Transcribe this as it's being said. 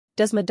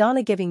Does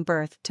Madonna giving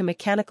birth to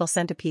mechanical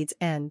centipedes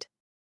end?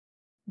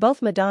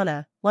 Both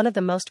Madonna, one of the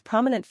most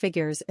prominent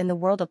figures in the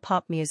world of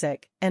pop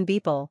music, and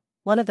Beeple,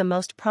 one of the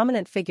most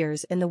prominent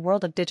figures in the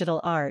world of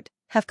digital art,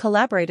 have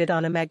collaborated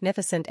on a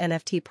magnificent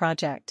NFT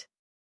project.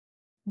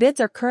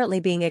 Bids are currently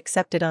being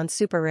accepted on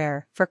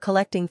SuperRare for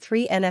collecting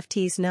 3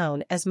 NFTs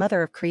known as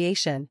Mother of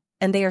Creation,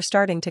 and they are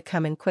starting to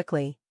come in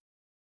quickly.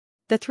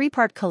 The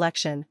 3-part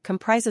collection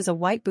comprises a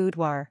white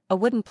boudoir, a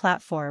wooden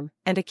platform,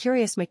 and a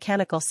curious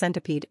mechanical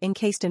centipede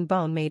encased in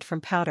bone made from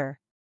powder.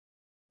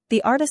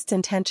 The artist's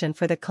intention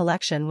for the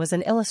collection was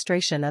an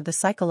illustration of the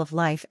cycle of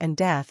life and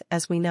death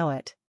as we know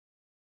it.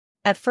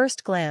 At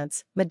first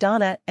glance,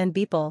 Madonna and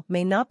Beeple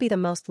may not be the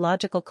most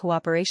logical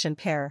cooperation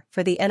pair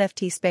for the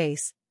NFT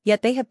space,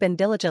 yet they have been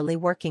diligently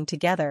working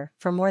together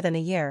for more than a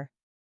year.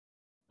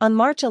 On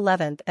March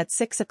 11 at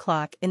 6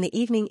 o'clock in the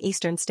evening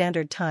Eastern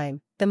Standard Time,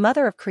 the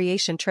Mother of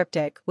Creation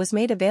triptych was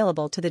made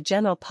available to the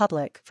general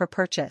public for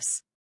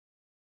purchase.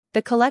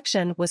 The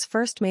collection was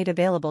first made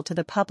available to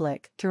the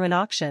public through an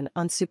auction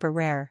on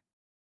SuperRare.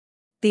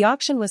 The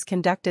auction was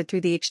conducted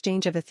through the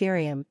exchange of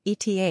Ethereum,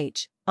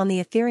 ETH, on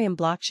the Ethereum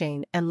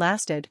blockchain and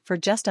lasted for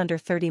just under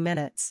 30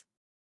 minutes.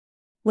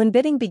 When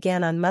bidding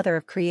began on Mother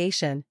of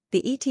Creation, the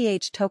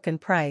ETH token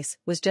price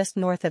was just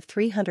north of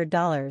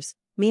 $300,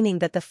 meaning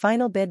that the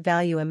final bid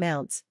value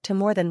amounts to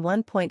more than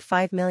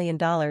 $1.5 million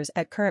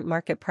at current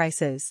market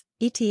prices.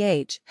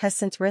 ETH has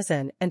since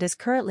risen and is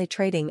currently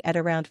trading at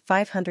around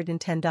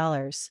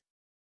 $510.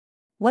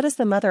 What is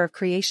the Mother of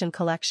Creation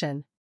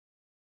collection?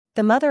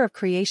 The Mother of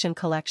Creation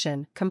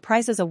collection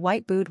comprises a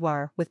white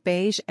boudoir with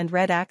beige and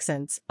red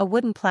accents, a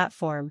wooden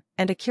platform,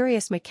 and a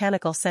curious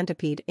mechanical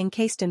centipede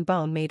encased in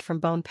bone made from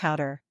bone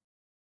powder.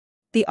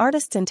 The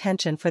artist's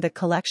intention for the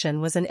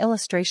collection was an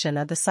illustration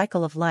of the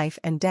cycle of life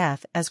and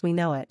death as we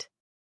know it.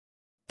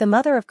 The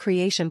Mother of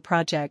Creation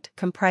project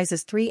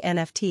comprises 3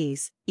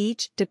 NFTs,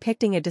 each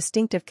depicting a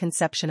distinctive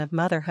conception of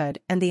motherhood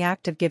and the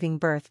act of giving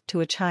birth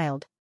to a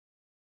child.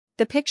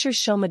 The pictures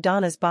show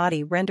Madonna's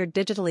body rendered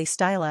digitally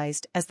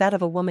stylized as that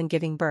of a woman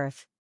giving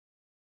birth.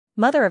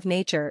 Mother of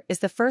Nature is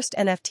the first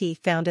NFT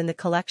found in the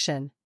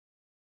collection.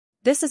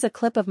 This is a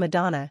clip of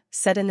Madonna,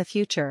 set in the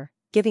future,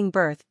 giving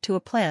birth to a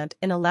plant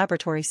in a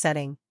laboratory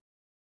setting.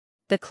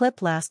 The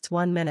clip lasts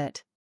 1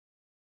 minute.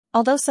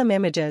 Although some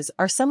images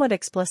are somewhat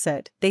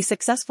explicit, they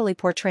successfully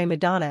portray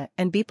Madonna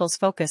and Beeple's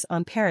focus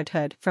on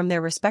parenthood from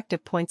their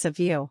respective points of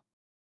view.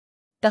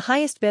 The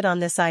highest bid on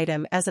this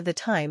item as of the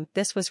time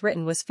this was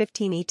written was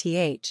 15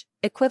 ETH,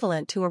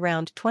 equivalent to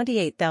around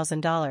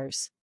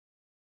 $28,000.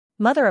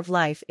 Mother of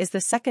Life is the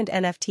second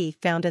NFT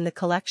found in the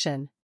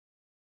collection.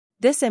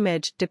 This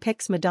image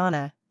depicts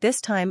Madonna,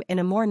 this time in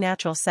a more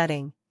natural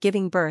setting,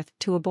 giving birth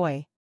to a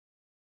boy.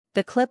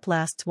 The clip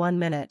lasts 1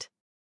 minute.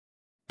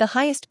 The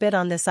highest bid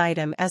on this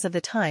item as of the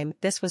time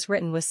this was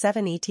written was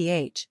 7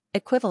 ETH,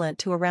 equivalent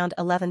to around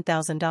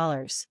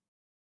 $11,000.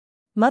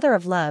 Mother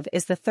of Love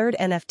is the third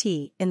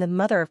NFT in the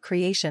Mother of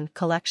Creation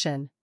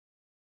collection.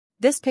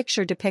 This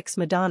picture depicts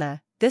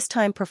Madonna, this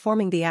time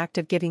performing the act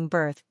of giving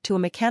birth to a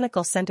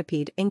mechanical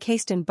centipede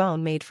encased in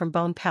bone made from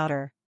bone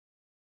powder.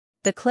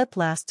 The clip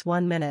lasts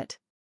 1 minute.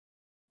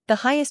 The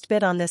highest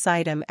bid on this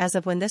item as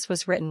of when this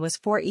was written was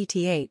 4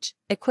 ETH,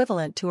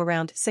 equivalent to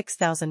around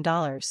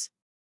 $6,000.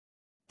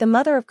 The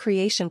Mother of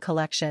Creation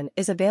collection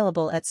is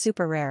available at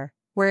SuperRare,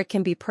 where it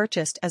can be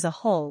purchased as a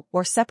whole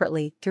or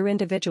separately through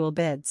individual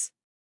bids.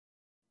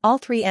 All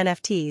 3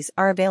 NFTs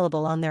are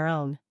available on their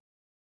own.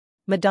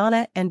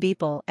 Madonna and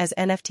Beeple as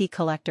NFT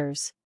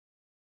collectors.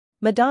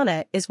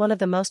 Madonna is one of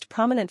the most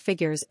prominent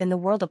figures in the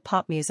world of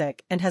pop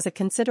music and has a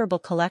considerable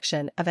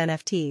collection of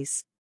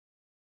NFTs.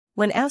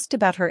 When asked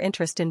about her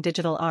interest in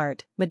digital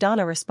art,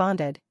 Madonna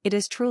responded, "It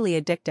is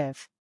truly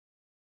addictive.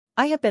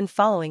 I have been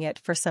following it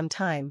for some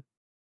time.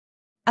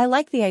 I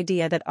like the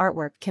idea that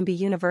artwork can be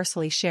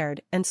universally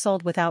shared and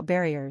sold without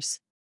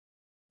barriers.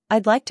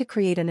 I'd like to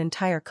create an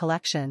entire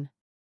collection.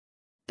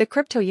 The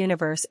crypto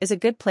universe is a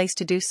good place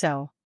to do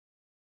so."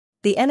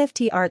 The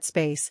NFT art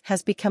space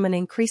has become an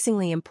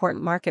increasingly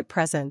important market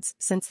presence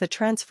since the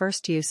trend's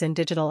first use in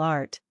digital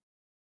art.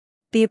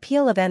 The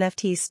appeal of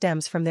NFTs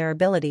stems from their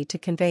ability to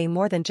convey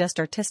more than just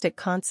artistic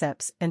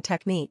concepts and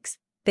techniques,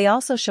 they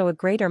also show a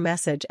greater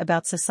message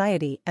about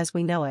society as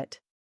we know it.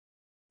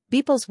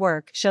 Beeple's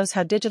work shows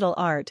how digital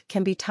art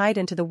can be tied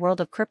into the world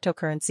of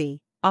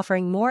cryptocurrency,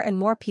 offering more and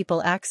more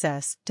people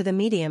access to the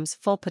medium's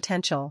full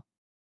potential.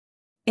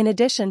 In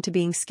addition to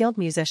being skilled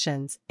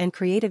musicians and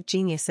creative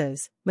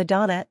geniuses,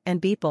 Madonna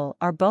and Beeple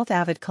are both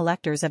avid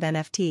collectors of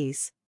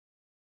NFTs.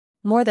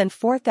 More than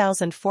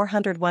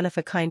 4,400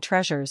 one-of-a-kind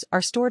treasures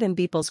are stored in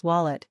Beeple's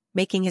wallet,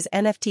 making his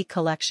NFT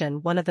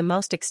collection one of the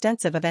most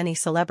extensive of any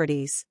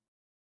celebrities.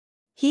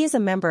 He is a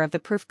member of the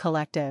Proof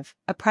Collective,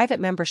 a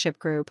private membership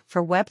group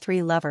for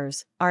Web3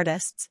 lovers,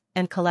 artists,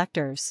 and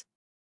collectors.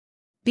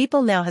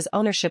 Beeple now has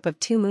ownership of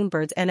 2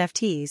 Moonbirds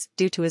NFTs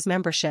due to his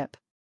membership.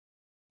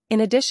 In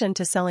addition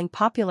to selling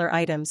popular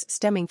items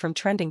stemming from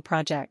trending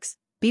projects,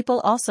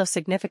 Beeple also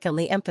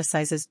significantly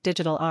emphasizes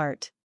digital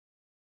art.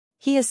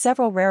 He has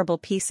several rareable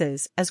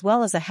pieces as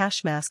well as a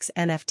Hashmasks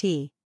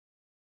NFT.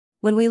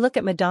 When we look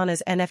at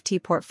Madonna's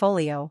NFT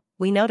portfolio,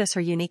 we notice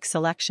her unique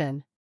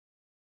selection.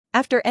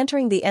 After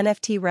entering the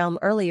NFT realm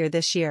earlier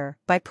this year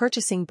by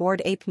purchasing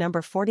Bored Ape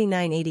number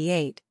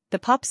 4988, the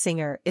pop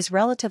singer is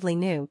relatively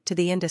new to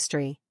the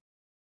industry.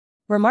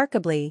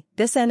 Remarkably,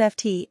 this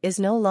NFT is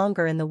no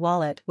longer in the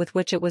wallet with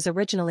which it was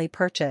originally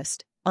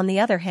purchased. On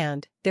the other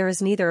hand, there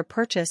is neither a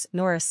purchase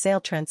nor a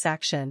sale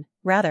transaction,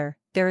 rather,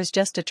 there is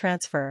just a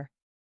transfer.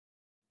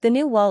 The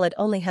new wallet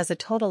only has a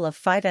total of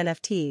 5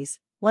 NFTs,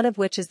 one of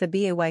which is the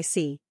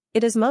BAYC.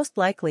 It is most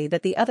likely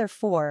that the other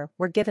 4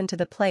 were given to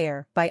the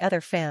player by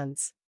other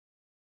fans.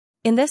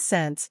 In this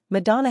sense,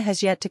 Madonna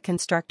has yet to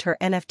construct her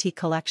NFT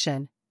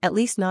collection, at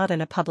least not in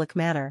a public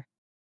manner.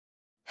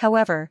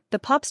 However, the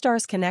pop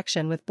star's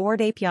connection with Bored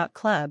Ape Yacht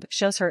Club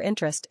shows her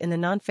interest in the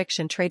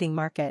non-fiction trading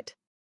market.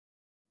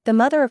 The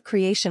Mother of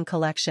Creation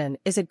collection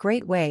is a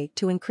great way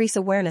to increase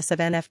awareness of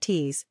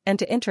NFTs and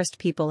to interest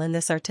people in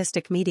this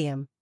artistic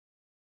medium.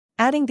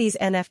 Adding these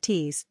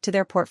NFTs to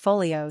their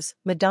portfolios,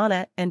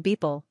 Madonna and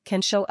Beeple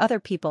can show other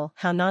people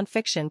how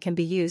non-fiction can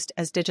be used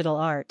as digital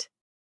art.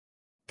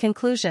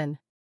 Conclusion.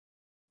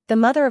 The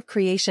Mother of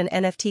Creation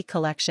NFT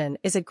collection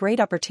is a great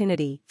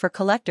opportunity for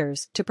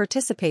collectors to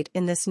participate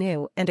in this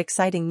new and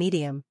exciting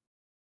medium.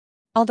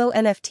 Although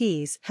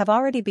NFTs have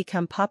already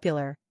become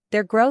popular,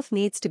 their growth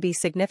needs to be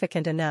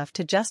significant enough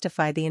to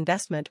justify the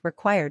investment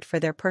required for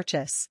their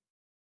purchase.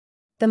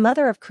 The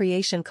Mother of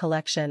Creation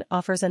collection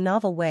offers a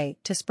novel way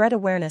to spread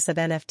awareness of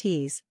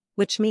NFTs,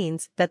 which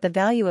means that the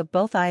value of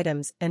both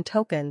items and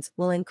tokens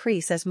will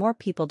increase as more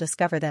people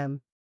discover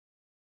them.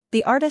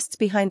 The artists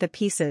behind the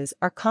pieces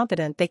are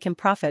confident they can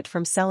profit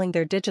from selling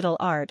their digital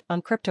art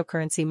on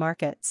cryptocurrency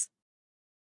markets.